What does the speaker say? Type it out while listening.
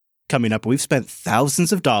coming up. We've spent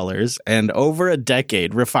thousands of dollars and over a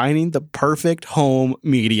decade refining the perfect home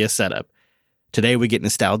media setup. Today we get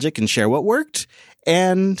nostalgic and share what worked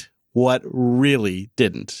and what really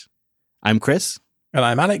didn't. I'm Chris. And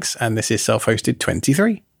I'm Alex, and this is Self-Hosted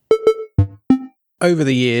 23. Over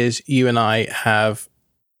the years, you and I have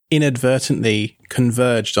inadvertently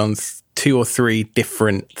converged on two or three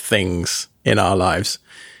different things in our lives.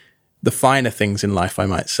 The finer things in life, I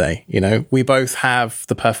might say. You know, we both have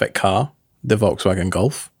the perfect car, the Volkswagen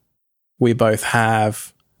Golf. We both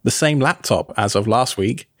have the same laptop as of last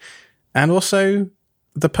week, and also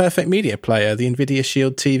the perfect media player, the NVIDIA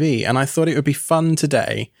Shield TV. And I thought it would be fun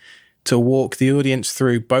today to walk the audience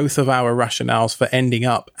through both of our rationales for ending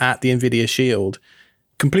up at the NVIDIA Shield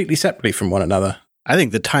completely separately from one another. I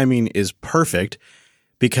think the timing is perfect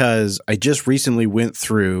because I just recently went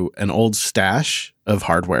through an old stash of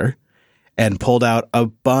hardware and pulled out a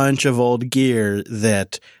bunch of old gear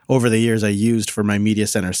that over the years I used for my media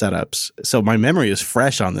center setups. So my memory is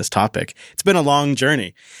fresh on this topic. It's been a long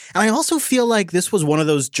journey. And I also feel like this was one of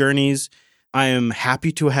those journeys I am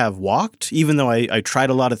happy to have walked, even though I tried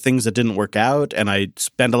a lot of things that didn't work out and I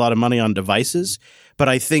spent a lot of money on devices. But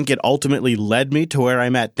I think it ultimately led me to where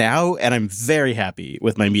I'm at now, and I'm very happy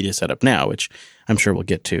with my media setup now, which I'm sure we'll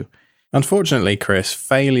get to. Unfortunately, Chris,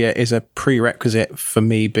 failure is a prerequisite for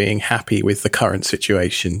me being happy with the current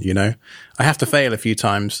situation, you know? I have to fail a few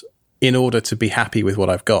times in order to be happy with what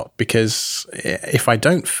I've got, because if I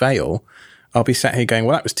don't fail, I'll be sat here going,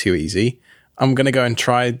 well, that was too easy. I'm going to go and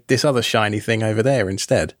try this other shiny thing over there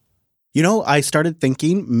instead. You know, I started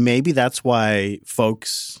thinking maybe that's why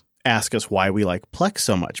folks ask us why we like Plex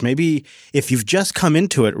so much. Maybe if you've just come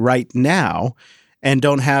into it right now and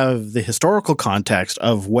don't have the historical context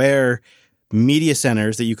of where media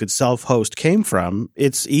centers that you could self-host came from,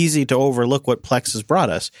 it's easy to overlook what Plex has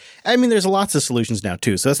brought us. I mean, there's lots of solutions now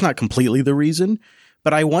too, so that's not completely the reason.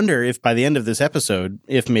 But I wonder if by the end of this episode,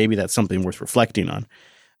 if maybe that's something worth reflecting on.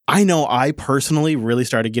 I know I personally really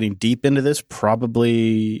started getting deep into this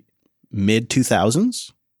probably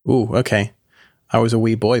mid-2000s. Ooh, okay. I was a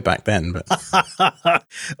wee boy back then, but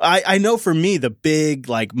I know for me, the big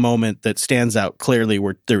moment that stands out clearly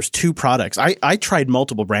were there's two products. I tried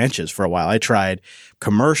multiple branches for a while. I tried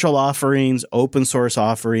commercial offerings, open source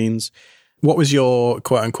offerings. What was your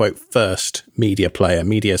quote unquote first media player,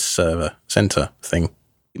 media server center thing?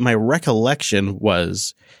 My recollection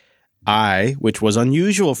was which was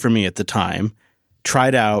unusual for me at the time,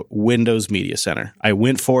 tried out Windows Media Center. I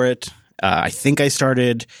went for it. I think I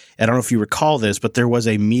started, I don't know if you recall this, but there was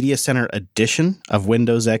a Media Center edition of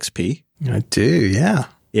Windows XP. I do, yeah.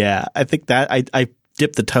 Yeah, I think that I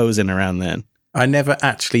dipped the toes in around then. I never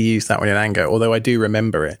actually used that one in anger, although I do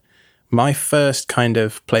remember it. My first kind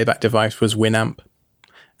of playback device was Winamp.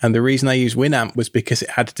 And the reason I used Winamp was because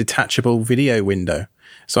it had a detachable video window.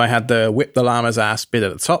 So I had the whip the llama's ass bit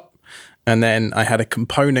at the top. And then I had a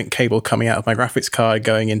component cable coming out of my graphics card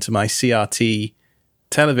going into my CRT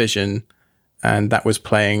television, and that was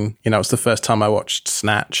playing, you know, it's the first time I watched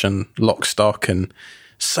Snatch and Lock, Stock and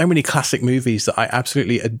so many classic movies that I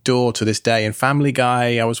absolutely adore to this day. And Family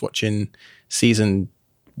Guy, I was watching season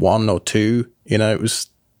 1 or 2, you know, it was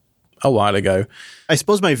a while ago. I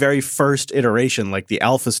suppose my very first iteration, like the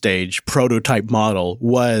alpha stage prototype model,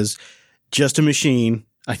 was just a machine.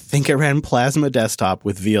 I think I ran Plasma Desktop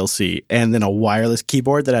with VLC and then a wireless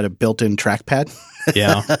keyboard that had a built-in trackpad.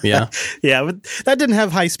 Yeah. Yeah, but that didn't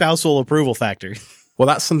have high spousal approval factor. Well,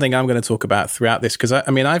 that's something I'm going to talk about throughout this, because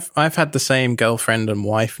I've had the same girlfriend and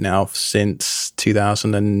wife now since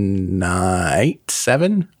 2008,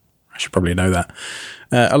 7. I should probably know that.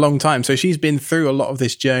 A long time. So she's been through a lot of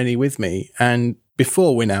this journey with me. And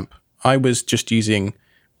before Winamp, I was just using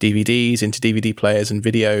DVDs into DVD players and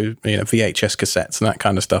video, you know, VHS cassettes and that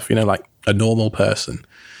kind of stuff, you know, like a normal person.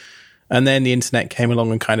 And then the internet came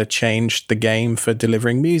along and kind of changed the game for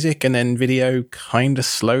delivering music, and then video kind of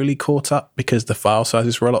slowly caught up because the file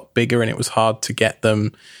sizes were a lot bigger and it was hard to get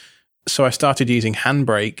them. So I started using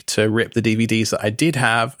Handbrake to rip the DVDs that I did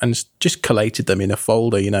have and just collated them in a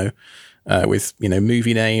folder, you know, with, you know,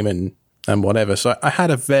 movie name and whatever. So I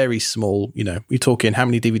had a very small, you know, you're talking how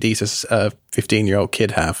many DVDs does a 15-year-old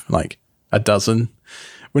kid have? Like a dozen?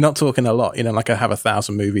 We're not talking a lot, you know, like I have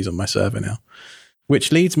 1,000 movies on my server now.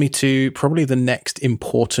 Which leads me to probably the next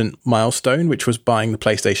important milestone, which was buying the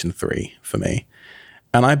PlayStation 3 for me.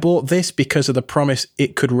 And I bought this because of the promise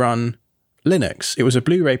it could run Linux. It was a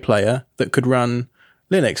Blu-ray player that could run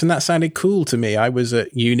Linux, and that sounded cool to me. I was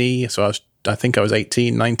at uni, so I think I was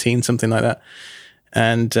 18, 19, something like that.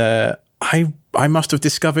 And I must have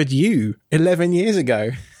discovered you 11 years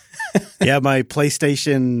ago. Yeah, my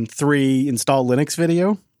PlayStation 3 install Linux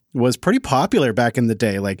video. was pretty popular back in the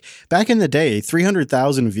day. Like back in the day,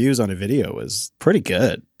 300,000 views on a video was pretty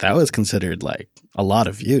good. That was considered like a lot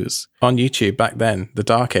of views. On YouTube back then, the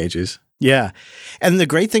dark ages. Yeah. And the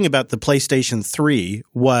great thing about the PlayStation 3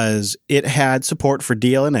 was it had support for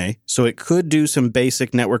DLNA, so it could do some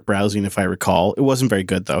basic network browsing, if I recall. It wasn't very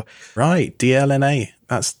good, though. Right, DLNA.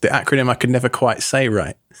 That's the acronym I could never quite say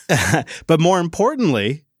right. But more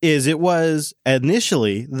importantly is it was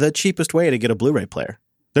initially the cheapest way to get a Blu-ray player.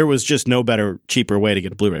 There was just no better, cheaper way to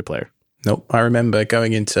get a Blu-ray player. Nope. I remember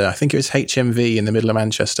going into, I think it was HMV in the middle of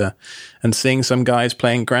Manchester, and seeing some guys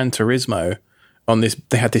playing Gran Turismo on this.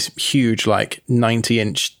 They had this huge, like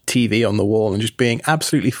 90-inch TV on the wall, and just being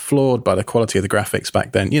absolutely floored by the quality of the graphics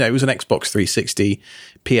back then. You know, it was an Xbox 360,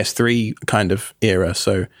 PS3 kind of era.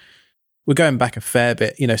 So we're going back a fair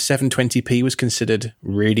bit. You know, 720p was considered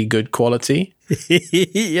really good quality.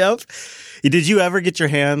 Yep. Did you ever get your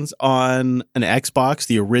hands on an Xbox,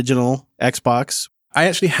 the original Xbox? I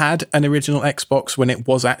actually had an original Xbox when it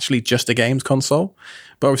was actually just a games console,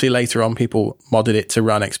 but obviously later on people modded it to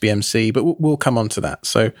run XBMC, but we'll come on to that.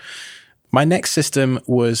 So my next system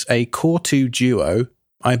was a Core 2 Duo.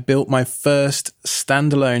 I built my first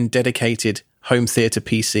standalone dedicated home theater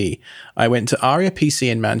PC. I went to Aria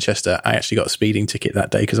PC in Manchester. I actually got a speeding ticket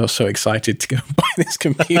that day because I was so excited to go and buy this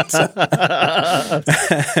computer.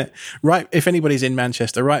 Right, if anybody's in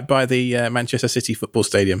Manchester, right by the Manchester City football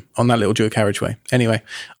stadium on that little dual carriageway. Anyway,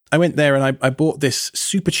 I went there and I bought this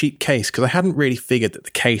super cheap case because I hadn't really figured that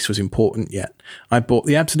the case was important yet. I bought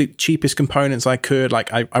the absolute cheapest components I could.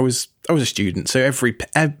 Like I was a student, so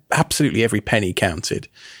absolutely every penny counted.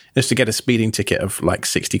 Just to get a speeding ticket of like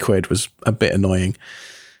 60 quid was a bit annoying.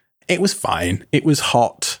 It was fine. It was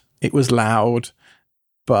hot. It was loud.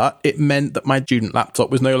 But it meant that my student laptop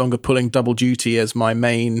was no longer pulling double duty as my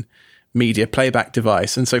main media playback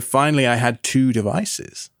device. And so finally I had two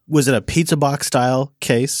devices. Was it a pizza box style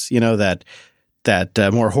case? You know, that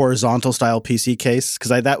more horizontal style PC case? Because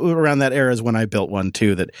that around that era is when I built one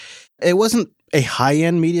too. That it wasn't a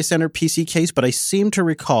high-end media center PC case, but I seem to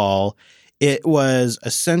recall it was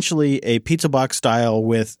essentially a pizza box style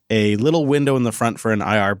with a little window in the front for an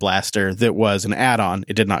IR blaster that was an add-on.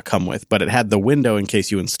 It did not come with, but it had the window in case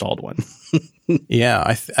you installed one. Yeah,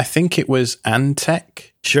 I think it was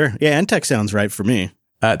Antec. Sure. Yeah, Antec sounds right for me.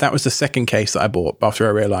 That was the second case that I bought after I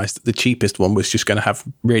realized that the cheapest one was just going to have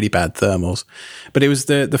really bad thermals. But it was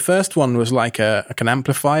the first one was like an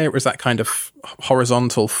amplifier. It was that kind of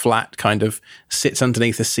horizontal, flat kind of sits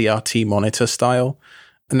underneath a CRT monitor style.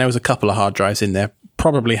 And there was a couple of hard drives in there.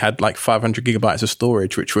 Probably had like 500 gigabytes of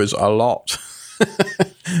storage, which was a lot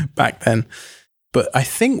back then. But I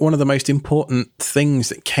think one of the most important things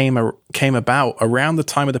that came about around the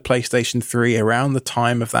time of the PlayStation 3, around the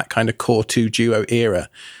time of that kind of Core 2 Duo era,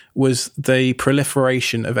 was the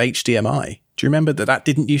proliferation of HDMI. Do you remember that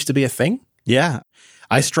didn't used to be a thing? Yeah.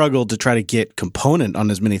 I struggled to try to get component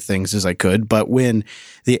on as many things as I could, but when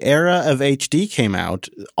the era of HD came out,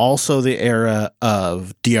 also the era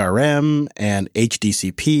of DRM and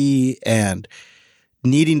HDCP and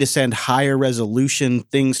needing to send higher resolution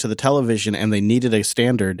things to the television, and they needed a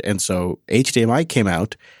standard. And so HDMI came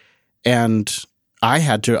out, and I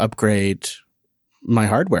had to upgrade my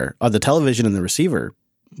hardware. The television and the receiver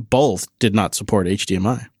both did not support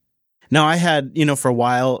HDMI. Now, I had, for a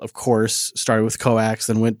while, of course, started with coax,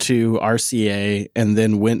 then went to RCA, and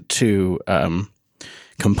then went to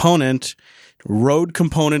component, rode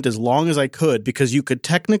component as long as I could, because you could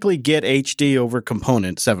technically get HD over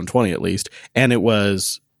component, 720 at least, and it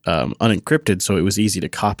was unencrypted, so it was easy to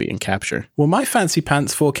copy and capture. Well, my fancy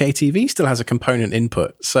pants 4K TV still has a component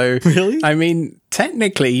input. So, really? I mean,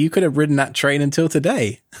 technically, you could have ridden that train until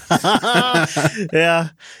today. Yeah,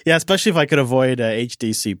 especially if I could avoid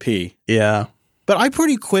HDCP. Yeah. But I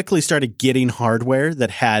pretty quickly started getting hardware that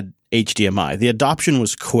had HDMI. The adoption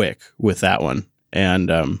was quick with that one.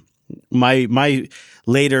 And my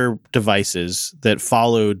later devices that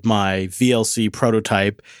followed my VLC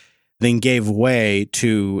prototype then gave way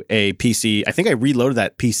to a PC. I think I reloaded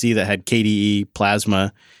that PC that had KDE,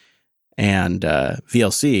 Plasma, and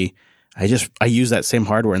VLC. I used that same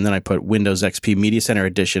hardware, and then I put Windows XP Media Center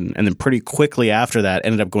Edition, and then pretty quickly after that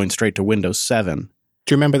ended up going straight to Windows 7.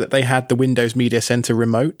 Do you remember that they had the Windows Media Center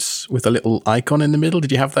remotes with a little icon in the middle?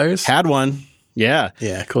 Did you have those? Had one. Yeah.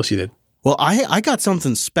 Yeah, of course you did. Well, I got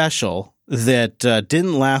something special that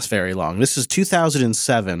didn't last very long. This is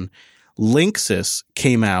 2007. Linksys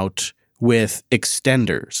came out with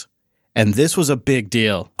extenders, and this was a big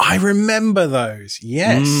deal. I remember those.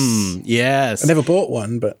 Yes. Yes. I never bought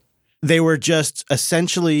one, but they were just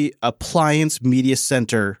essentially appliance media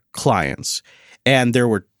center clients, and there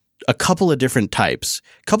were a couple of different types,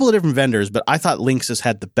 a couple of different vendors, but I thought Linksys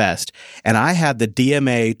had the best. And I had the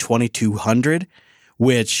DMA 2200,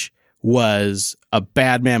 which was a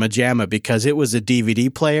bad mamma jamma because it was a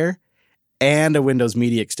DVD player and a Windows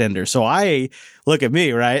Media Extender. So I look at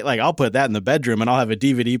me, right? Like I'll put that in the bedroom and I'll have a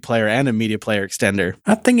DVD player and a media player extender.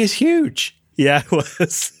 That thing is huge. Yeah, it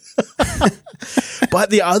was. But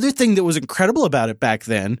the other thing that was incredible about it back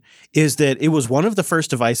then is that it was one of the first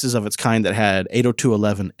devices of its kind that had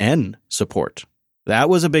 802.11n support. That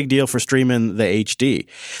was a big deal for streaming the HD.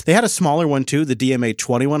 They had a smaller one too, the DMA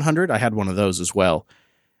 2100. I had one of those as well.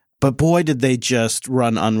 But boy, did they just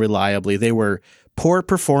run unreliably. They were poor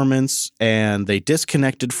performance and they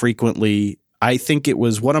disconnected frequently. I think it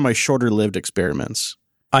was one of my shorter-lived experiments.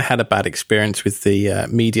 I had a bad experience with the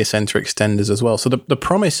Media Center extenders as well. So the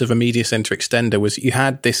promise of a Media Center extender was you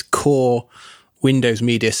had this core Windows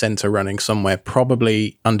Media Center running somewhere,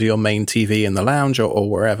 probably under your main TV in the lounge or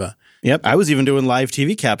wherever. Yep. I was even doing live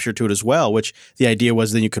TV capture to it as well, which the idea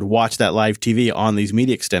was then you could watch that live TV on these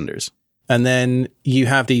media extenders. And then you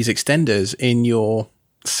have these extenders in your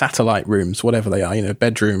satellite rooms, whatever they are,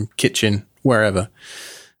 bedroom, kitchen, wherever.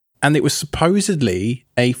 And it was supposedly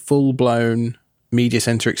a full-blown Media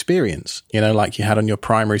Center experience, like you had on your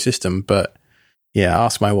primary system. But yeah,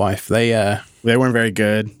 ask my wife. They weren't very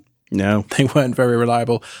good. No, they weren't very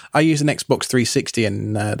reliable. I used an Xbox 360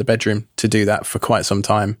 in the bedroom to do that for quite some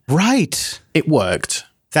time. Right. It worked.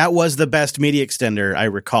 That was the best media extender, I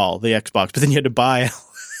recall, the Xbox. But then you had to buy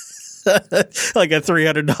like a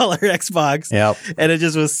 $300 Xbox. Yep. And it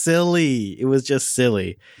just was silly. It was just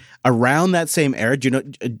silly. Around that same era, do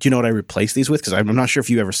you know what I replaced these with? Because I'm not sure if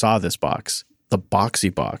you ever saw this box. The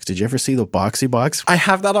Boxy Box. Did you ever see the Boxy Box? I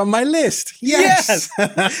have that on my list. Yes.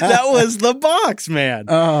 That was the box, man.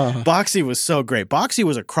 Boxy was so great. Boxy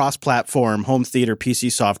was a cross-platform home theater PC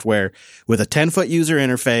software with a 10-foot user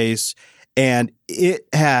interface, and it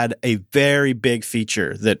had a very big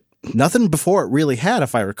feature that nothing before it really had,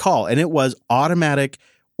 if I recall, and it was automatic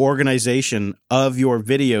organization of your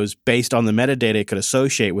videos based on the metadata it could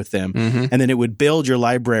associate with them. Mm-hmm. And then it would build your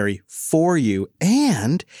library for you.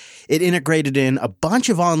 And it integrated in a bunch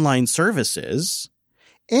of online services.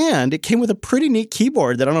 And it came with a pretty neat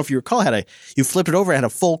keyboard that I don't know if you recall you flipped it over, it had a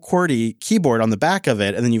full QWERTY keyboard on the back of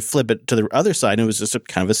it. And then you flip it to the other side and it was just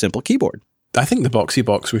kind of a simple keyboard. I think the Boxy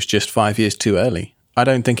Box was just 5 years too early. I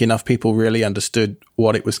don't think enough people really understood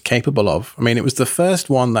what it was capable of. I mean, it was the first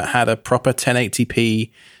one that had a proper 1080p,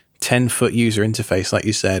 10-foot user interface, like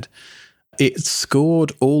you said. It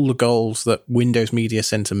scored all the goals that Windows Media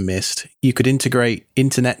Center missed. You could integrate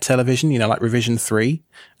internet television, like Revision 3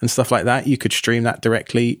 and stuff like that. You could stream that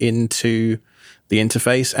directly into the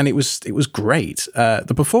interface, and it was great.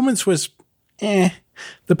 The performance was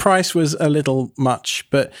the price was a little much,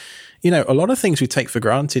 but a lot of things we take for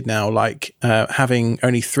granted now, like having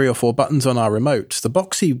only 3 or 4 buttons on our remotes. The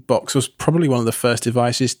Boxy Box was probably one of the first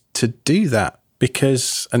devices to do that,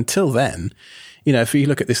 because until then, if you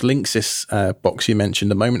look at this Linksys box you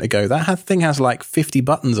mentioned a moment ago, that thing has like 50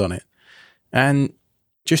 buttons on it. And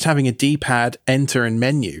just having a D-pad, enter, and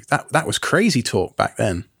menu, that was crazy talk back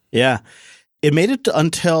then. Yeah. It made it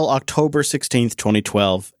until October 16th,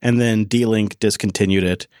 2012, and then D-Link discontinued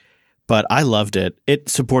it. But I loved it. It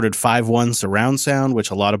supported 5.1 surround sound,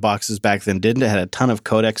 which a lot of boxes back then didn't. It had a ton of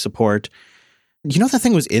codec support. That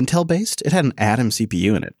thing was Intel-based? It had an Atom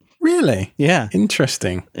CPU in it. Really? Yeah.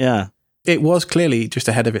 Interesting. Yeah. It was clearly just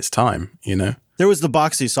ahead of its time, There was the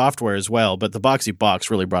Boxy software as well, but the Boxy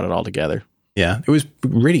Box really brought it all together. Yeah. It was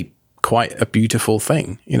really quite a beautiful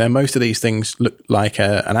thing. Most of these things look like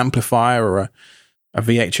an amplifier or a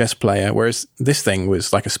VHS player, whereas this thing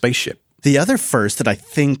was like a spaceship. The other first that I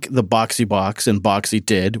think the Boxy Box and Boxy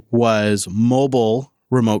did was mobile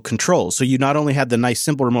remote control. So you not only had the nice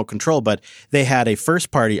simple remote control, but they had a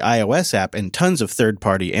first-party iOS app and tons of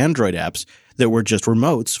third-party Android apps that were just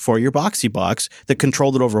remotes for your Boxy Box that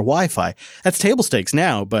controlled it over Wi-Fi. That's table stakes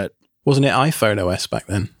now, but... Wasn't it iPhone OS back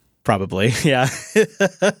then? Probably, yeah.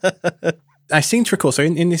 I seem to recall, so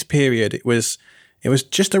in this period, it was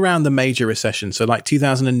just around the major recession. So like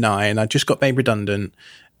 2009, I just got made redundant.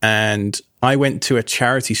 And I went to a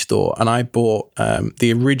charity store and I bought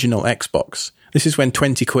the original Xbox. This is when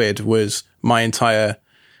 20 quid was my entire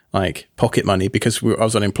pocket money because I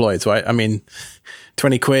was unemployed. So I mean,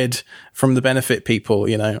 20 quid from the benefit people,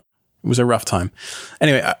 it was a rough time.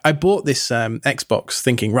 Anyway, I bought this Xbox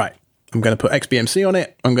thinking, right, I'm going to put XBMC on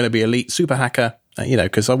it. I'm going to be elite super hacker,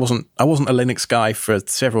 because I wasn't a Linux guy for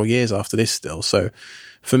several years after this still. So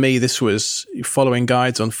for me, this was following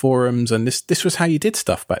guides on forums, and this was how you did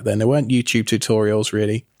stuff back then. There weren't YouTube tutorials,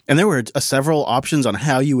 really. And there were several options on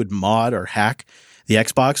how you would mod or hack the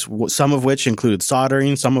Xbox, some of which included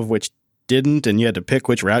soldering, some of which didn't, and you had to pick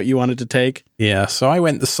which route you wanted to take. Yeah, so I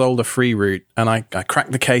went the solder-free route, and I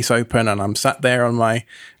cracked the case open, and I'm sat there on my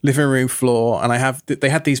living room floor, and they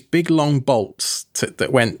had these big long bolts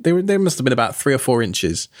that went. They must have been about 3 or 4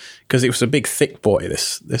 inches, because it was a big thick boy.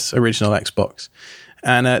 This original Xbox,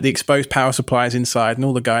 and the exposed power supply is inside, and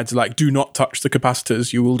all the guides are like, "Do not touch the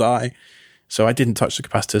capacitors, you will die." So I didn't touch the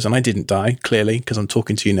capacitors, and I didn't die, clearly, because I'm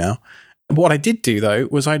talking to you now. What I did do, though,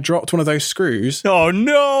 was I dropped one of those screws. Oh,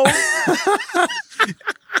 no!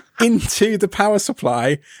 into the power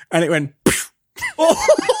supply, and it went...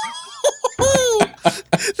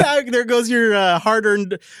 There goes your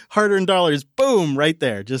hard-earned dollars. Boom, right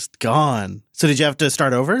there. Just gone. So did you have to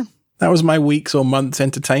start over? That was my weeks or months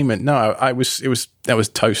entertainment. No, that was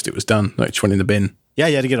toast. It was done. Like, just went in the bin. Yeah,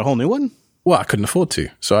 you had to get a whole new one? Well, I couldn't afford to,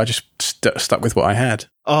 so I just stuck with what I had.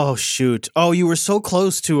 Oh, shoot. Oh, you were so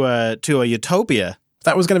close to a utopia.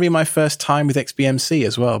 That was going to be my first time with XBMC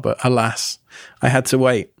as well, but alas, I had to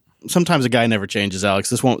wait. Sometimes a guy never changes, Alex.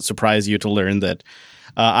 This won't surprise you to learn that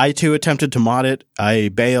I, too, attempted to mod it. I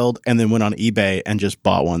bailed and then went on eBay and just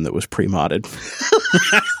bought one that was pre-modded.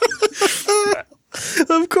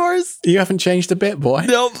 Of course. You haven't changed a bit, boy.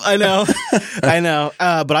 Nope, I know. I know.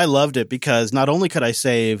 But I loved it because not only could I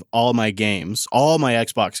save all my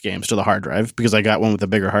Xbox games to the hard drive, because I got one with a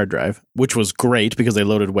bigger hard drive, which was great because they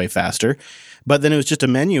loaded way faster. But then it was just a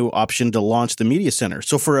menu option to launch the media center.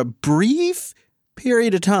 So for a brief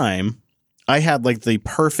period of time, I had like the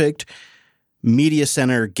perfect media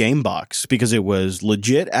center game box because it was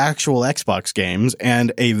legit actual Xbox games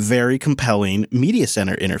and a very compelling media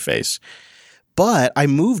center interface. But I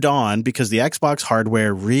moved on because the Xbox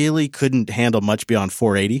hardware really couldn't handle much beyond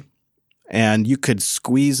 480. And you could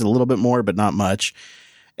squeeze a little bit more, but not much.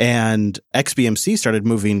 And XBMC started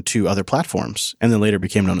moving to other platforms and then later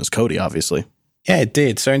became known as Kodi, obviously. Yeah, it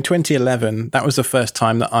did. So in 2011, that was the first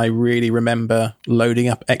time that I really remember loading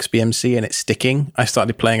up XBMC and it sticking. I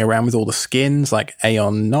started playing around with all the skins like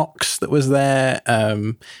Aeon Nox that was there.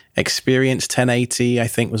 Experience 1080, I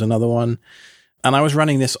think, was another one. And I was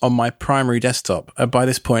running this on my primary desktop. By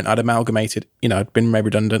this point, I'd amalgamated, I'd been made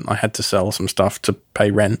redundant. I had to sell some stuff to pay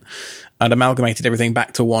rent. I'd amalgamated everything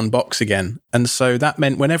back to one box again. And so that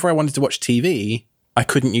meant whenever I wanted to watch TV, I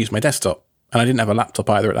couldn't use my desktop. And I didn't have a laptop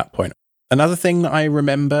either at that point. Another thing that I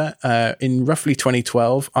remember, in roughly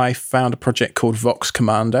 2012, I found a project called Vox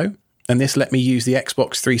Commando. And this let me use the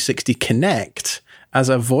Xbox 360 Kinect as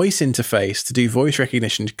a voice interface to do voice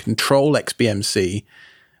recognition to control XBMC.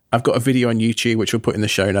 I've got a video on YouTube, which we'll put in the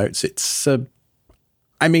show notes. It's, for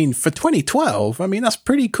 2012, that's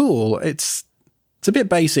pretty cool. It's a bit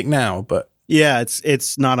basic now, but... Yeah,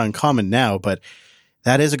 it's not uncommon now, but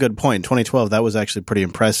that is a good point. 2012, that was actually pretty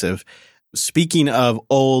impressive. Speaking of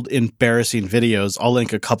old, embarrassing videos, I'll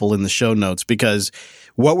link a couple in the show notes because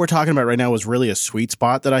what we're talking about right now was really a sweet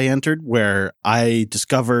spot that I entered where I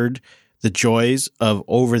discovered the joys of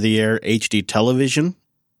over-the-air HD television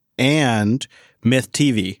and Myth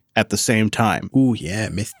TV at the same time. Ooh, yeah,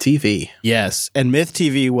 Myth TV. Yes, and Myth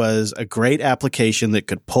TV was a great application that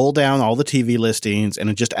could pull down all the TV listings, and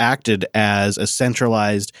it just acted as a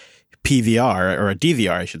centralized PVR, or a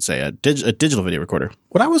DVR, I should say, a digital video recorder.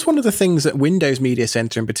 Well, that was one of the things that Windows Media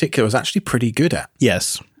Center in particular was actually pretty good at.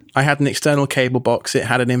 Yes. I had an external cable box. It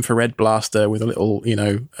had an infrared blaster with a little,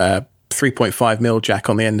 3.5mm jack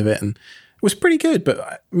on the end of it, and it was pretty good,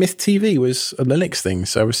 but Myth TV was a Linux thing,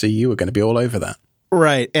 so obviously you were going to be all over that.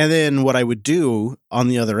 Right. And then what I would do on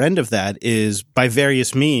the other end of that is by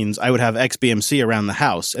various means, I would have XBMC around the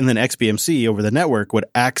house, and then XBMC over the network would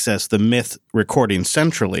access the Myth recording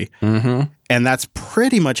centrally. Mm-hmm. And that's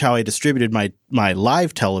pretty much how I distributed my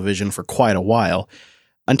live television for quite a while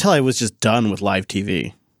until I was just done with live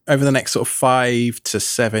TV. Over the next sort of 5 to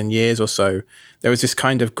 7 years or so, there was this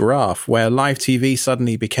kind of graph where live TV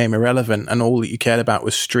suddenly became irrelevant and all that you cared about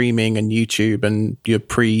was streaming and YouTube and your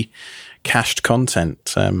pre-cached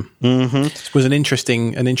content. It was an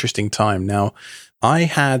interesting time. Now, I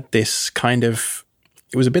had this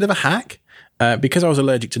it was a bit of a hack. Because I was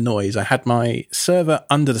allergic to noise, I had my server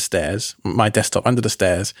under the stairs, my desktop under the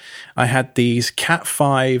stairs. I had these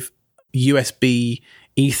Cat5 USB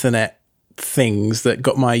Ethernet things that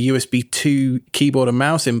got my USB 2 keyboard and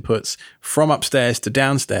mouse inputs from upstairs to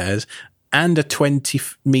downstairs, and a 20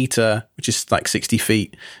 meter, which is like 60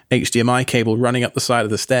 feet, HDMI cable running up the side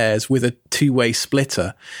of the stairs with a 2-way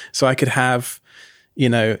splitter. So I could have,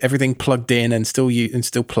 everything plugged in and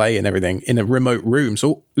still play and everything in a remote room.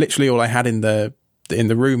 So literally all I had in the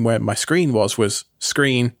room where my screen was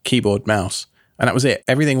screen, keyboard, mouse. And that was it.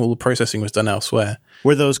 Everything, all the processing was done elsewhere.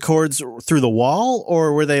 Were those cords through the wall,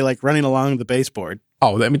 or were they like running along the baseboard?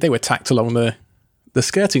 Oh, I mean, they were tacked along the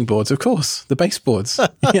skirting boards, of course, the baseboards.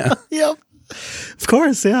 Yeah. Yep. Of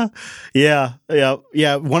course, yeah.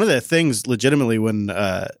 One of the things, legitimately, when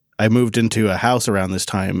I moved into a house around this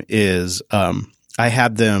time is I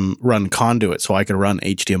had them run conduit so I could run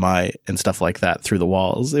HDMI and stuff like that through the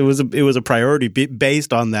walls. It was a priority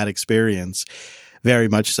based on that experience. Very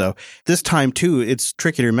much so. This time, too, it's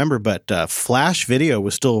tricky to remember, but Flash video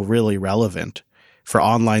was still really relevant for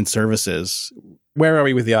online services. Where are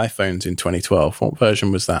we with the iPhones in 2012? What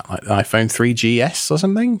version was that? Like the iPhone 3GS or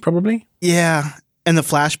something, probably? Yeah, and the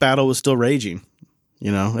Flash battle was still raging.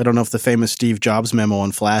 You know, I don't know if the famous Steve Jobs memo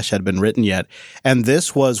on Flash had been written yet. And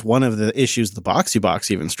this was one of the issues the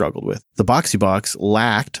BoxyBox even struggled with. The BoxyBox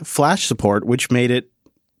lacked Flash support, which made it,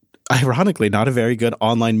 ironically, not a very good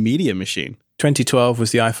online media machine. 2012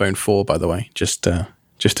 was the iPhone 4, by the way, just to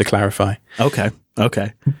clarify. Okay.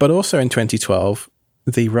 But also in 2012,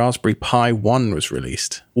 the Raspberry Pi 1 was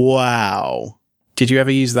released. Wow. Did you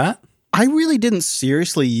ever use that? I really didn't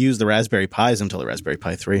seriously use the Raspberry Pis until the Raspberry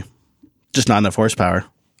Pi 3. Just not enough horsepower.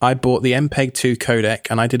 I bought the MPEG-2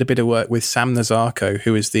 codec, and I did a bit of work with Sam Nazarko,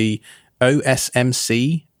 who is the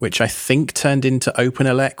OSMC, which I think turned into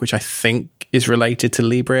OpenELEC, which I think is related to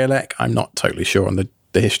LibreELEC. I'm not totally sure on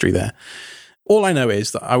the history there. All I know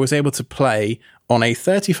is that I was able to play on a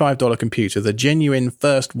 $35 computer, the genuine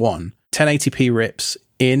first one, 1080p rips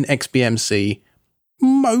in XBMC,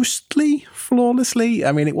 mostly flawlessly.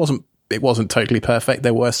 I mean, it wasn't totally perfect.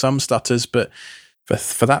 There were some stutters, but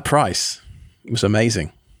for that price, it was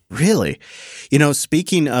amazing. Really? You know,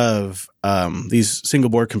 speaking of these single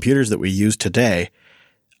board computers that we use today,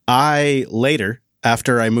 I later,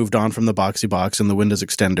 after I moved on from the BoxyBox and the Windows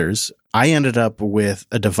extenders, I ended up with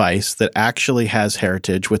a device that actually has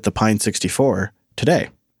heritage with the Pine 64 today.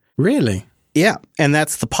 Really? Yeah, and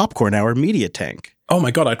that's the Popcorn Hour Media Tank. Oh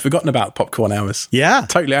my God, I'd forgotten about Popcorn Hours. Yeah.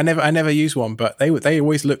 Totally. I never used one, but they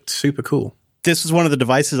always looked super cool. This was one of the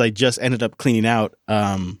devices I just ended up cleaning out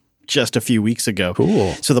just a few weeks ago.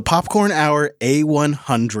 Cool. So the Popcorn Hour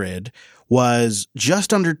A100 was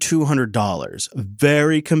just under $200.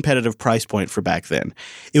 Very competitive price point for back then.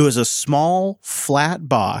 It was a small, flat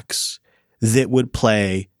box that would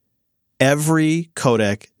play every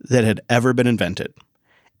codec that had ever been invented,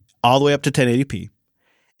 all the way up to 1080p.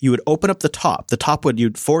 You would open up the top. The top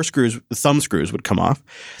four screws, thumb screws would come off.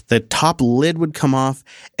 The top lid would come off,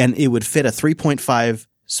 and it would fit a 3.5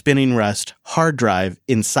 spinning rest hard drive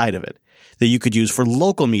inside of it that you could use for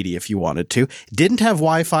local media if you wanted to. It didn't have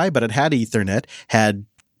Wi-Fi, but it had Ethernet, had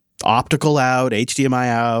optical out, HDMI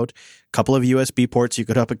out, a couple of USB ports. You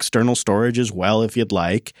could hook up external storage as well if you'd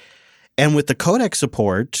like. And with the codec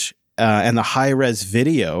support and the high-res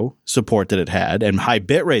video support that it had, and high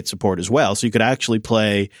bitrate support as well, so you could actually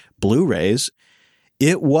play Blu-rays,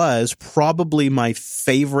 it was probably my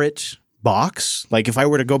favorite box. Like if I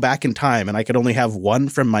were to go back in time and I could only have one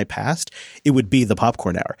from my past, it would be the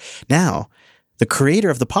Popcorn Hour. Now, the creator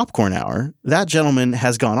of the Popcorn Hour, that gentleman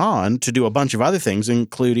has gone on to do a bunch of other things,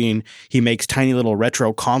 including he makes tiny little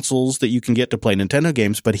retro consoles that you can get to play Nintendo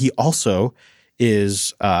games, but he also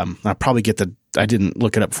is, I didn't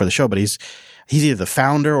look it up for the show, but he's either the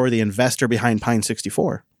founder or the investor behind Pine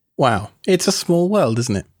 64. Wow. It's a small world,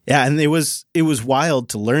 isn't it? Yeah, and it was wild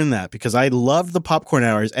to learn that because I loved the Popcorn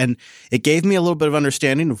Hours, and it gave me a little bit of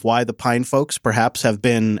understanding of why the Pine folks perhaps have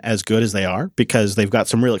been as good as they are, because they've got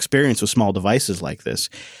some real experience with small devices like this.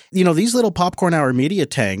 You know, these little Popcorn Hour media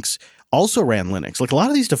tanks also ran Linux. Like a lot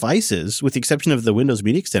of these devices, with the exception of the Windows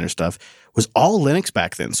Media Extender stuff, was all Linux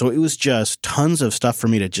back then. So it was just tons of stuff for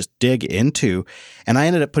me to just dig into. And I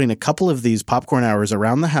ended up putting a couple of these Popcorn Hours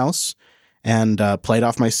around the house and played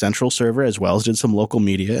off my central server as well as did some local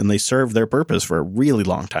media, and they served their purpose for a really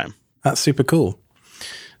long time. That's super cool.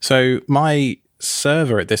 So my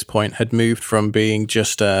server at this point had moved from being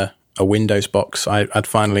just a Windows box. I'd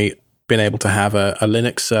finally been able to have a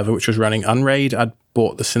Linux server which was running Unraid. I'd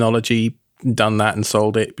bought the Synology, done that and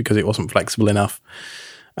sold it because it wasn't flexible enough.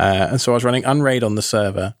 And so I was running Unraid on the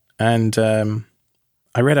server, and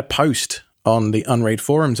I read a post on the Unraid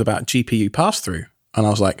forums about GPU pass-through, and I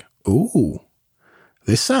was like, ooh,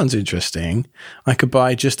 this sounds interesting. I could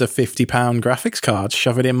buy just a £50 graphics card,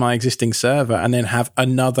 shove it in my existing server, and then have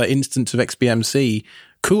another instance of XBMC.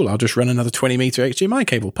 Cool, I'll just run another 20-meter HDMI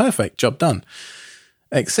cable. Perfect, job done.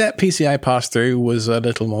 Except PCI pass-through was a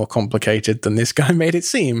little more complicated than this guy made it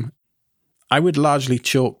seem. I would largely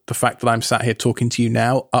chalk the fact that I'm sat here talking to you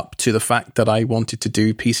now up to the fact that I wanted to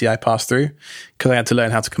do PCI pass-through because I had to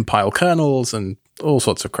learn how to compile kernels and all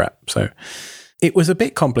sorts of crap. So it was a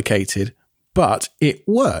bit complicated, But it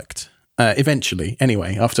worked eventually.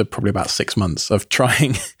 Anyway, after probably about 6 months of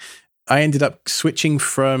trying, I ended up switching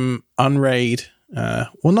from Unraid.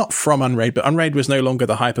 Well, not from Unraid, but Unraid was no longer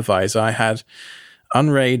the hypervisor. I had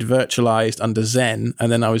Unraid virtualized under Zen,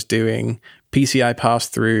 and then I was doing PCI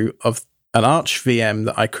pass-through of an Arch VM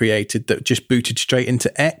that I created that just booted straight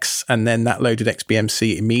into X, and then that loaded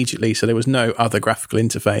XBMC immediately, so there was no other graphical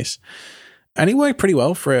interface. And it worked pretty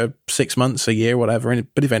well for 6 months, a year, whatever,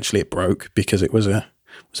 but eventually it broke because it was a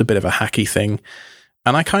bit of a hacky thing.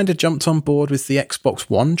 And I kind of jumped on board with the Xbox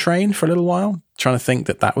One train for a little while, trying to think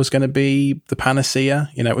that was going to be the panacea.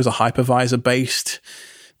 You know, it was a hypervisor-based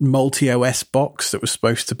multi-OS box that was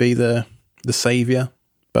supposed to be the savior,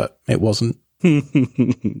 but it wasn't.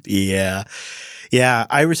 Yeah.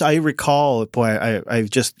 I recall, boy, I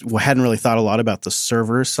just hadn't really thought a lot about the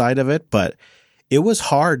server side of it, but it was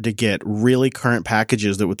hard to get really current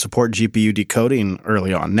packages that would support GPU decoding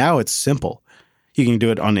early on. Now it's simple. You can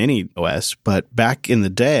do it on any OS, but back in the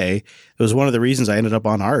day, it was one of the reasons I ended up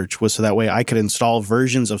on Arch, was so that way I could install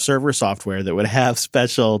versions of server software that would have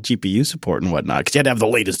special GPU support and whatnot, because you had to have the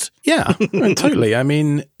latest. Yeah, totally. I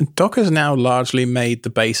mean, Docker's now largely made the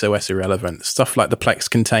base OS irrelevant. Stuff like the Plex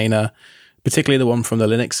container, particularly the one from the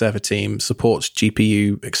Linux server team, supports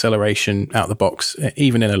GPU acceleration out the box,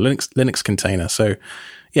 even in a Linux container. So,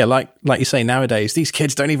 yeah, like you say, nowadays, these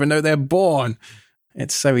kids don't even know they're born.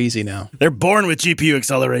 It's so easy now. They're born with GPU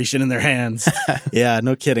acceleration in their hands. Yeah,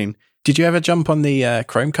 no kidding. Did you ever jump on the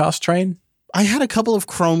Chromecast train? I had a couple of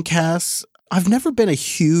Chromecasts. I've never been a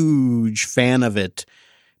huge fan of it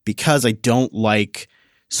because I don't like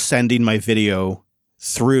sending my video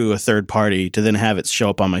through a third party to then have it show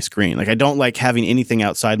up on my screen. Like, I don't like having anything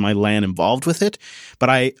outside my LAN involved with it, but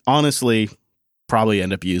I honestly probably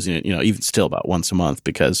end up using it, even still about once a month,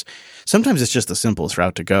 because sometimes it's just the simplest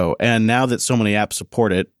route to go. And now that so many apps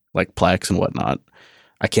support it, like Plex and whatnot,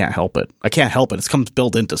 I can't help it. It comes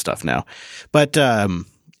built into stuff now. But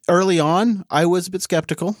early on, I was a bit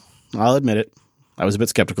skeptical. I'll admit it. I was a bit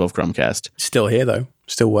skeptical of Chromecast. Still here, though.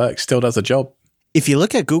 Still works. Still does the job. If you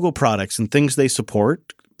look at Google products and things they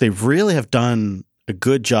support, they really have done a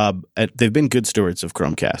good job. They've been good stewards of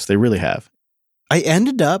Chromecast. They really have. I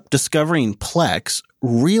ended up discovering Plex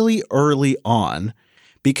really early on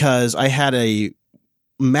because I had a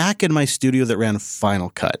Mac in my studio that ran Final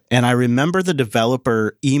Cut. And I remember the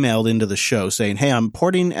developer emailed into the show saying, "Hey, I'm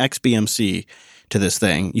porting XBMC to this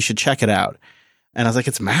thing. You should check it out." And I was like,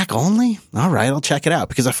 "It's Mac only? All right, I'll check it out."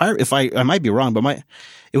 Because I might be wrong, but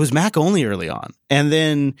it was Mac only early on. And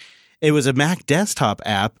then it was a Mac desktop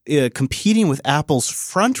app competing with Apple's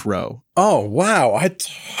Front Row. Oh, wow. I had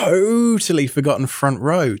totally forgotten Front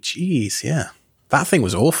Row. Jeez, yeah. That thing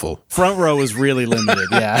was awful. Front Row was really limited.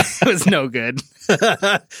 Yeah, it was no good.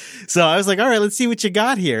 So I was like, all right, let's see what you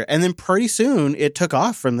got here. And then pretty soon it took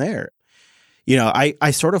off from there.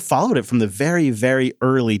 I sort of followed it from the very, very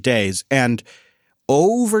early days. And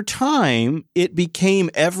over time, it became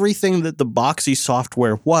everything that the Boxy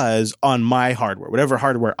software was on my hardware, whatever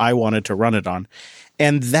hardware I wanted to run it on.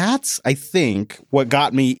 And that's, I think, what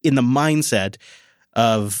got me in the mindset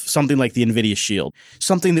of something like the NVIDIA Shield,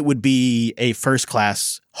 something that would be a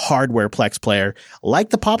first-class hardware Plex player,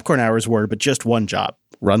 like the Popcorn Hours were, but just one job,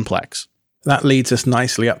 run Plex. That leads us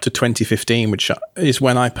nicely up to 2015, which is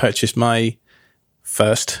when I purchased my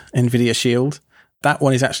first NVIDIA Shield. That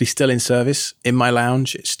one is actually still in service in my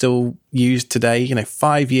lounge. It's still used today.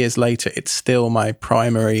 5 years later, it's still my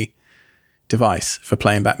primary device for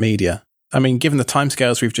playing back media. I mean, given the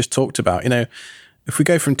timescales we've just talked about, if we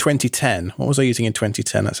go from 2010, what was I using in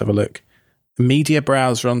 2010? Let's have a look. Media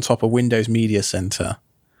browser on top of Windows Media Center,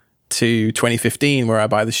 to 2015, where I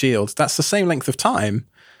buy the Shield. That's the same length of time.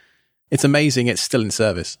 It's amazing it's still in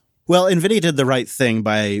service. Well, NVIDIA did the right thing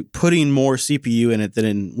by putting more CPU in it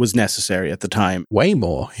than was necessary at the time. Way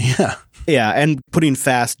more, yeah. Yeah, and putting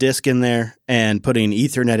fast disk in there and putting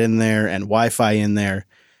Ethernet in there and Wi-Fi in there.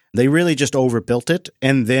 They really just overbuilt it,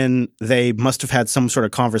 and then they must have had some sort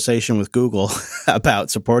of conversation with Google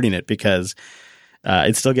about supporting it because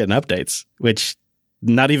it's still getting updates, which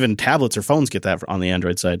not even tablets or phones get that on the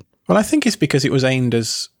Android side. Well, I think it's because it was aimed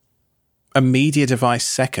as a media device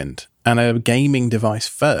second and a gaming device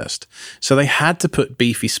first. So they had to put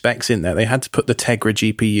beefy specs in there. They had to put the Tegra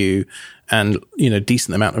GPU and,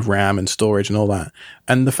 decent amount of RAM and storage and all that.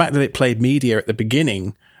 And the fact that it played media at the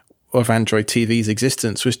beginning of Android TV's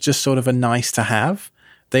existence was just sort of a nice to have.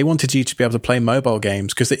 They wanted you to be able to play mobile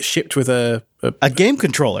games because it shipped with a game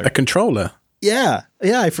controller. A controller. Yeah,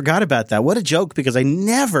 I forgot about that. What a joke, because I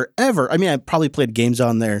never, ever, I probably played games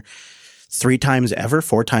on there 3 times ever,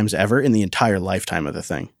 4 times ever in the entire lifetime of the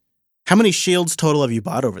thing. How many Shields total have you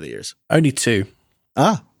bought over the years? Only 2.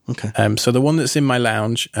 Ah, okay. So the one that's in my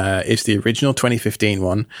lounge is the original 2015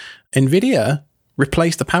 one. NVIDIA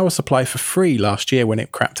replaced the power supply for free last year when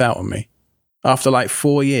it crapped out on me. After like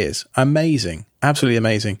 4 years. Amazing. Absolutely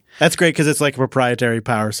amazing. That's great because it's like a proprietary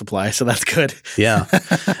power supply, so that's good. Yeah.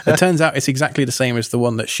 It turns out it's exactly the same as the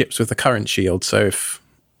one that ships with the current Shield. So if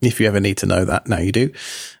you ever need to know that, now you do.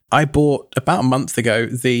 I bought about a month ago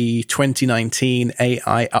the 2019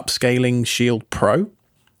 AI Upscaling Shield Pro,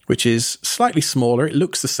 which is slightly smaller. It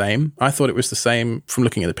looks the same. I thought it was the same from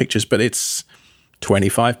looking at the pictures, but it's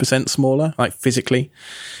 25% smaller, like physically.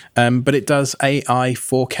 But it does AI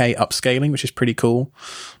 4K upscaling, which is pretty cool.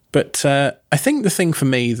 But I think the thing for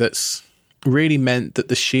me that's really meant that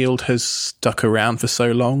the Shield has stuck around for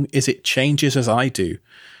so long is it changes as I do.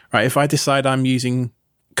 Right? If I decide I'm using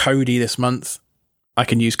Kodi this month, I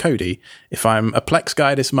can use Kodi. If I'm a Plex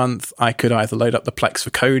guy this month, I could either load up the Plex for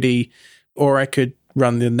Kodi, or I could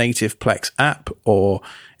run the native Plex app, or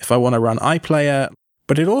if I want to run iPlayer.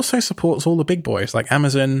 But it also supports all the big boys like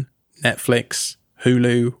Amazon, Netflix,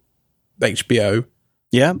 Hulu, HBO.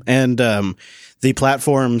 Yeah, and the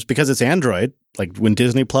platforms, because it's Android, like when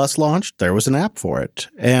Disney Plus launched, there was an app for it.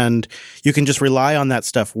 And you can just rely on that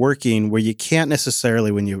stuff working where you can't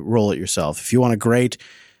necessarily when you roll it yourself. If you want a great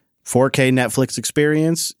 4K Netflix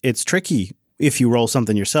experience, it's tricky if you roll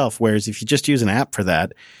something yourself, whereas if you just use an app for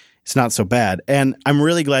that, it's not so bad. And I'm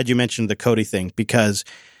really glad you mentioned the Kodi thing because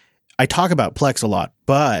I talk about Plex a lot,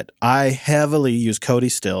 but I heavily use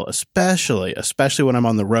Kodi still, especially when I'm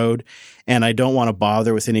on the road and I don't want to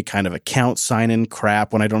bother with any kind of account sign-in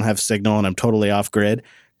crap when I don't have signal and I'm totally off grid.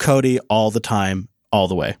 Kodi all the time, all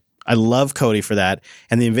the way. I love Kodi for that,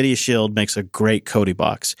 and the NVIDIA Shield makes a great Kodi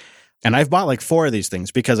box. And I've bought like 4 of these things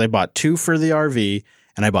because I bought 2 for the RV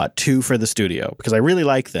and I bought 2 for the studio because I really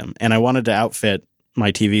like them and I wanted to outfit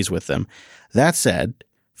my TVs with them. That said,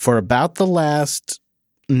 for about the last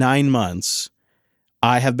 9 months,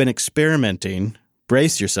 I have been experimenting,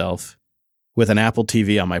 brace yourself, with an Apple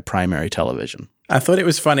TV on my primary television. I thought it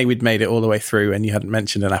was funny we'd made it all the way through and you hadn't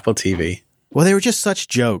mentioned an Apple TV. Well, they were just such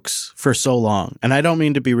jokes for so long. And I don't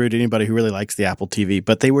mean to be rude to anybody who really likes the Apple TV,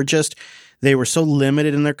 but they were so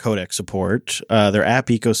limited in their codec support, their app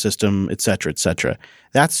ecosystem, et cetera, et cetera.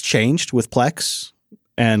 That's changed with Plex.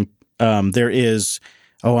 And there is,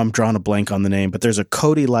 I'm drawing a blank on the name, but there's a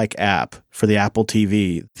Kodi-like app for the Apple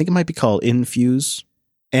TV. I think it might be called Infuse.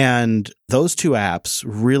 And those 2 apps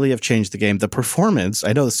really have changed the game. The performance,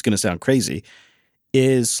 I know this is going to sound crazy,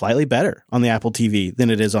 is slightly better on the Apple TV than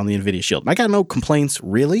it is on the NVIDIA Shield. I got no complaints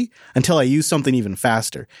really until I use something even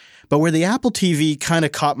faster. But where the Apple TV kind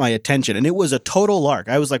of caught my attention, and it was a total lark,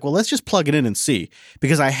 I was like, well, let's just plug it in and see,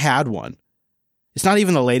 because I had one. It's not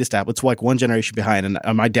even the latest app. It's like one generation behind.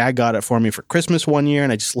 And my dad got it for me for Christmas one year,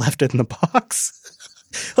 and I just left it in the box.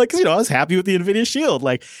 Like, I was happy with the NVIDIA Shield.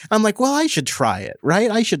 Like, I'm like, well, I should try it, right?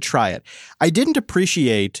 I should try it. I didn't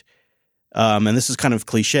appreciate, and this is kind of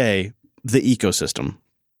cliche, the ecosystem.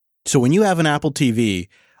 So when you have an Apple TV,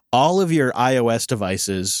 all of your iOS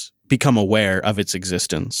devices become aware of its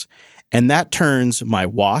existence. And that turns my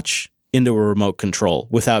watch into a remote control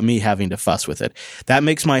without me having to fuss with it. That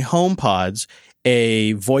makes my HomePods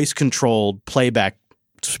a voice-controlled playback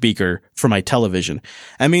speaker for my television.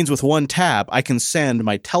 That means with one tap, I can send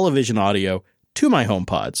my television audio to my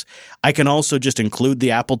HomePods. I can also just include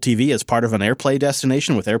the Apple TV as part of an AirPlay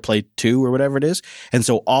destination with AirPlay 2 or whatever it is. And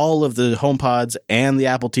so all of the HomePods and the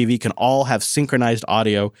Apple TV can all have synchronized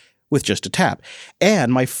audio with just a tap.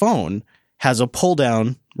 And my phone has a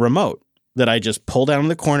pull-down remote that I just pull down in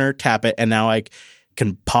the corner, tap it, and now I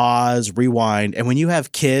can pause, rewind. And when you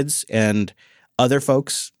have kids and other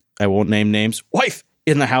folks, I won't name names, wife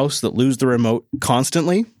in the house that lose the remote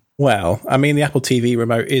constantly. Well, I mean, the Apple TV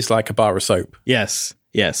remote is like a bar of soap. Yes,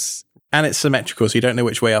 yes. And it's symmetrical, so you don't know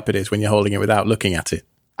which way up it is when you're holding it without looking at it.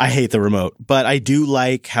 I hate the remote, but I do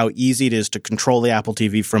like how easy it is to control the Apple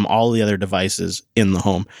TV from all the other devices in the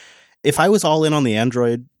home. If I was all in on the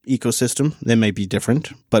Android ecosystem, that may be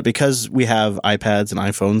different. But because we have iPads and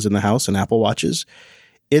iPhones in the house and Apple Watches,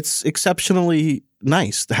 it's exceptionally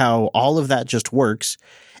nice how all of that just works.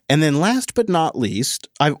 And then last but not least,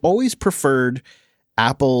 I've always preferred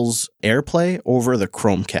Apple's AirPlay over the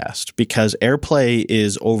Chromecast because AirPlay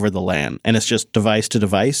is over the LAN and it's just device to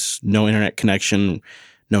device, no internet connection,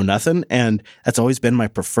 no nothing. And that's always been my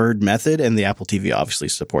preferred method. And the Apple TV obviously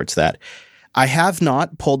supports that. I have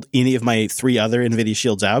not pulled any of my 3 other NVIDIA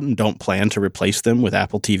Shields out and don't plan to replace them with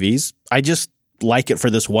Apple TVs. I just like it for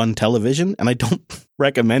this one television, and I don't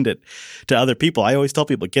recommend it to other people. I always tell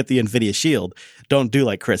people, get the NVIDIA Shield. Don't do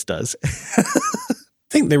like Chris does.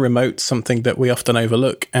 think the remote's something that we often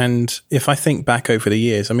overlook. And if I think back over the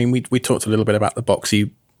years, I mean, we talked a little bit about the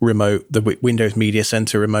Boxee remote, the Windows Media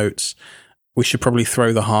Center remotes. We should probably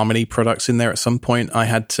throw the Harmony products in there at some point. I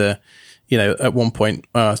had to, at one point,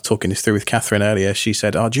 I was talking this through with Catherine earlier. She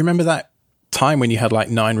said, "Oh, do you remember that time when you had like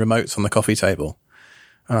 9 remotes on the coffee table?"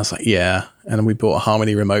 And I was like, yeah. And then we bought a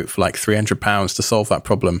Harmony remote for like £300 to solve that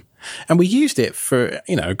problem. And we used it for,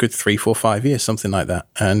 a good 3, 4, 5 years, something like that.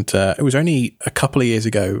 And it was only a couple of years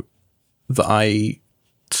ago that I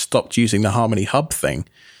stopped using the Harmony Hub thing,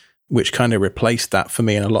 which kind of replaced that for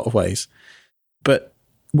me in a lot of ways. But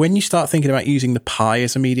when you start thinking about using the Pi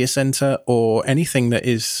as a media center or anything that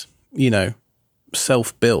is,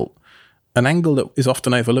 self-built, an angle that is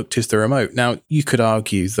often overlooked is the remote. Now, you could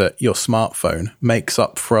argue that your smartphone makes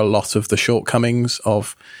up for a lot of the shortcomings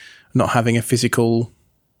of not having a physical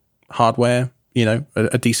hardware,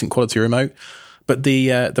 a decent quality remote. But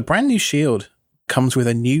the brand new Shield comes with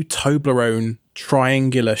a new Toblerone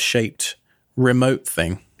triangular-shaped remote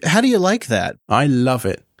thing. How do you like that? I love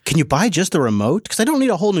it. Can you buy just the remote? Because I don't need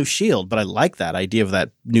a whole new Shield, but I like that idea of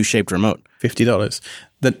that new shaped remote. $50.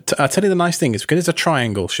 I'll tell you the nice thing is because it's a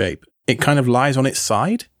triangle shape, it kind of lies on its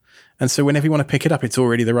side. And so whenever you want to pick it up, it's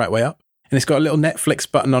already the right way up. And it's got a little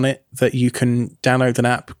Netflix button on it that you can download an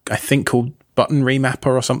app, I think called Button Remapper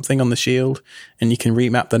or something on the Shield. And you can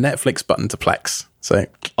remap the Netflix button to Plex. So,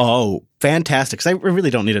 oh, fantastic. Because I really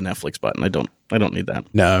don't need a Netflix button. I don't need that.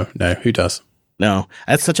 No. Who does? No,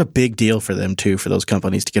 that's such a big deal for them too, for those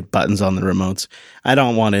companies to get buttons on the remotes. I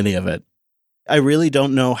don't want any of it. I really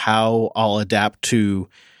don't know how I'll adapt to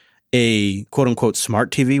a quote-unquote smart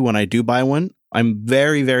TV when I do buy one. I'm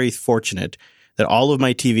very, very fortunate that all of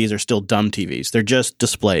my TVs are still dumb TVs. They're just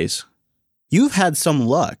displays. You've had some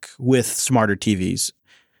luck with smarter TVs,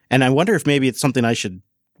 and I wonder if maybe it's something I should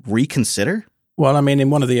reconsider. Well, I mean, in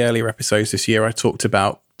one of the earlier episodes this year, I talked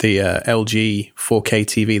about the LG 4K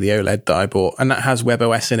TV, the OLED that I bought, and that has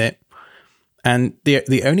WebOS in it. And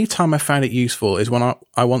the only time I found it useful is when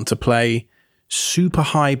I want to play super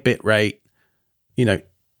high bit rate,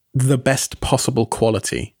 the best possible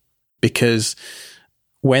quality, because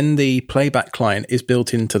when the playback client is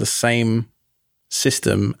built into the same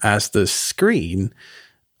system as the screen,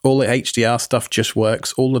 all the HDR stuff just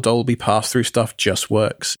works. All the Dolby pass-through stuff just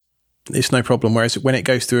works. It's no problem. Whereas when it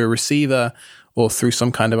goes through a receiver or through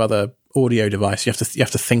some kind of other audio device, you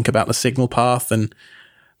have to think about the signal path, and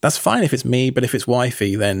that's fine if it's me, but if it's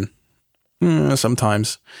wifey, then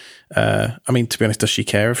sometimes. I mean, to be honest, does she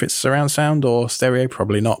care if it's surround sound or stereo?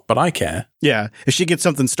 Probably not, but I care. Yeah. If she gets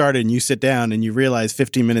something started and you sit down and you realize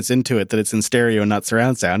 15 minutes into it that it's in stereo and not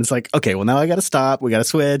surround sound, it's like, okay, well, now I got to stop. We got to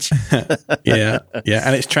switch. Yeah.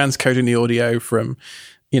 And it's transcoding the audio from,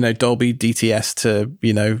 Dolby DTS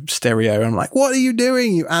to, stereo. I'm like, what are you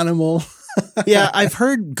doing, you animal? Yeah, I've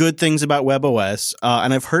heard good things about WebOS,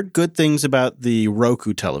 and I've heard good things about the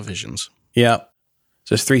Roku televisions. Yeah.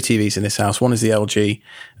 So there's 3 TVs in this house. One is the LG,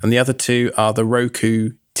 and the other 2 are the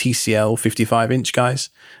Roku TCL 55-inch guys.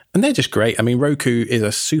 And they're just great. I mean, Roku is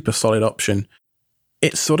a super solid option.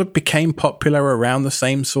 It sort of became popular around the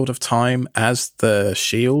same sort of time as the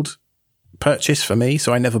Shield purchase for me,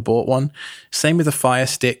 so I never bought one. Same with the Fire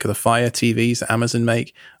Stick or the Fire TVs that Amazon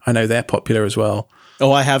make. I know they're popular as well.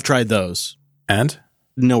 Oh, I have tried those. And?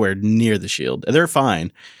 Nowhere near the Shield. They're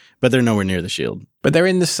fine, but they're nowhere near the Shield. But they're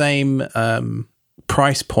in the same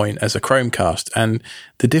price point as a Chromecast. And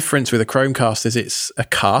the difference with a Chromecast is it's a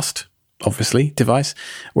cast, obviously, device,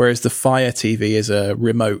 whereas the Fire TV is a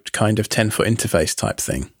remote kind of 10-foot interface type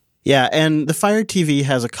thing. Yeah, and the Fire TV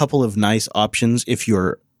has a couple of nice options if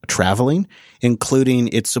you're traveling, including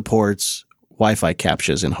it supports Wi-Fi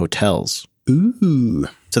captchas in hotels. Ooh.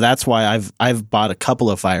 So that's why I've bought a couple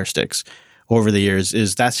of Fire Sticks over the years.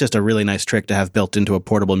 That's just a really nice trick to have built into a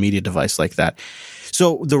portable media device like that.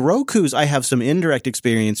 So the Rokus, I have some indirect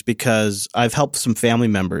experience because I've helped some family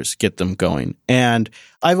members get them going. And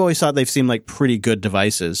I've always thought they've seemed like pretty good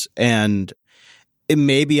devices. And it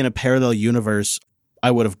may be in a parallel universe,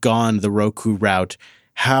 I would have gone the Roku route.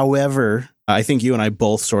 However, I think you and I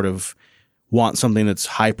both sort of want something that's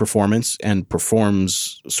high performance and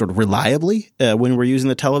performs sort of reliably when we're using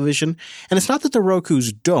the television. And it's not that the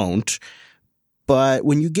Rokus don't, but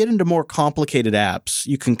when you get into more complicated apps,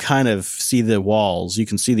 you can kind of see the walls. You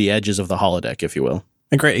can see the edges of the holodeck, if you will.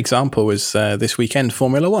 A great example was this weekend,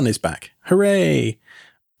 Formula One is back. Hooray!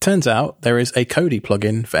 Turns out there is a Kodi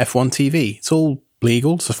plugin for F1 TV. It's all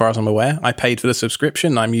legal, so far as I'm aware. I paid for the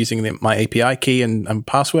subscription. I'm using my API key and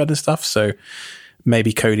password and stuff, so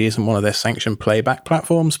maybe Kodi isn't one of their sanctioned playback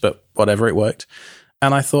platforms, but whatever, it worked.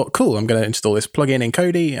 And I thought, cool, I'm going to install this plugin in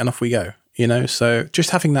Kodi, and off we go. you know? So just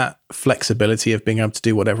having that flexibility of being able to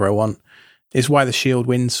do whatever I want is why the Shield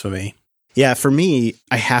wins for me. Yeah, for me,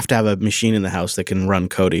 I have to have a machine in the house that can run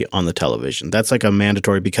Kodi on the television. That's like a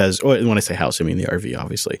mandatory because, when I say house, I mean the RV,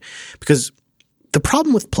 obviously. Because the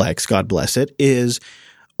problem with Plex, God bless it, is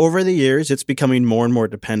over the years, it's becoming more and more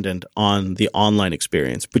dependent on the online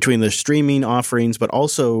experience between the streaming offerings, but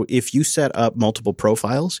also if you set up multiple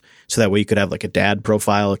profiles, so that way you could have like a dad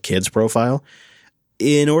profile, a kid's profile.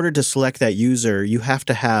 In order to select that user, you have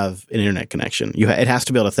to have an internet connection. It has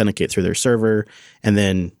to be able to authenticate through their server, and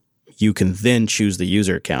then you can then choose the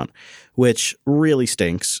user account, which really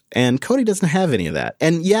stinks. And Kodi doesn't have any of that.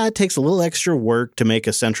 And yeah, it takes a little extra work to make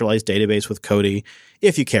a centralized database with Kodi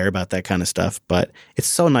if you care about that kind of stuff. But it's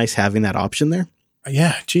so nice having that option there.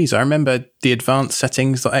 Yeah, geez, I remember the advanced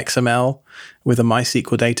settings.xml with a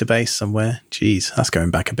MySQL database somewhere. Geez, that's going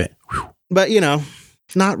back a bit. Whew. But,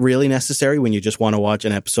 not really necessary when you just want to watch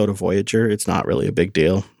an episode of Voyager. It's not really a big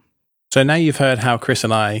deal. So now you've heard how Chris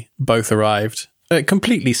and I both arrived at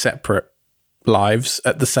completely separate lives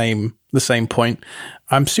at the same point.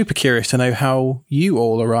 I'm super curious to know how you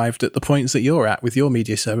all arrived at the points that you're at with your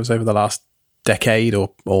media servers over the last decade or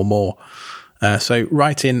more. So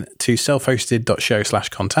write in to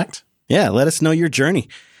selfhosted.show/contact. Yeah, let us know your journey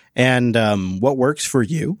and what works for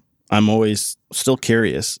you. I'm always still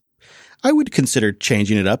curious. I would consider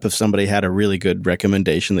changing it up if somebody had a really good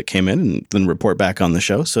recommendation that came in and then report back on the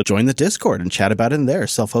show. So join the Discord and chat about it in there,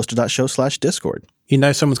 selfhosted.show/Discord. You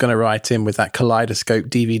know someone's going to write in with that Kaleidoscope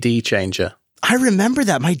DVD changer. I remember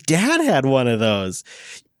that. My dad had one of those.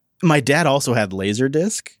 My dad also had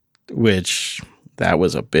Laserdisc, which that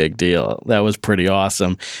was a big deal. That was pretty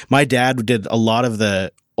awesome. My dad did a lot of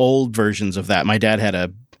the old versions of that. My dad had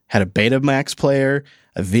a Betamax player,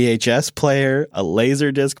 a VHS player, a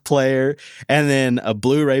Laserdisc player, and then a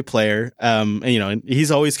Blu-ray player. And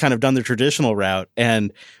he's always kind of done the traditional route.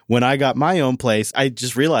 And when I got my own place, I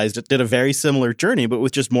just realized it did a very similar journey, but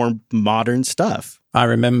with just more modern stuff. I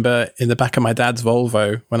remember in the back of my dad's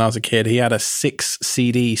Volvo when I was a kid, he had a 6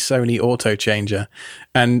 CD Sony auto changer.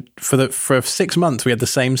 And for 6 months, we had the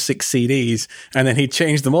same 6 CDs, and then he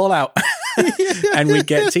changed them all out. And we'd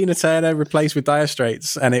get Tina Turner replaced with Dire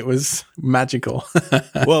Straits, and it was magical.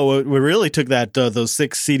 Well, what really took those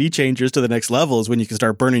 6 CD changers to the next level is when you can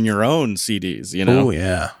start burning your own CDs, Oh,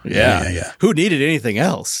 yeah. Yeah. Who needed anything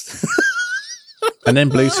else? And then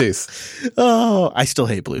Bluetooth. Oh, I still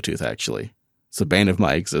hate Bluetooth, actually. It's the bane of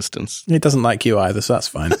my existence. It doesn't like you either, so that's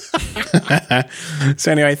fine.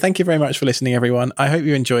 So anyway, thank you very much for listening, everyone. I hope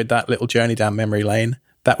you enjoyed that little journey down memory lane.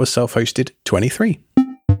 That was Self-Hosted 23.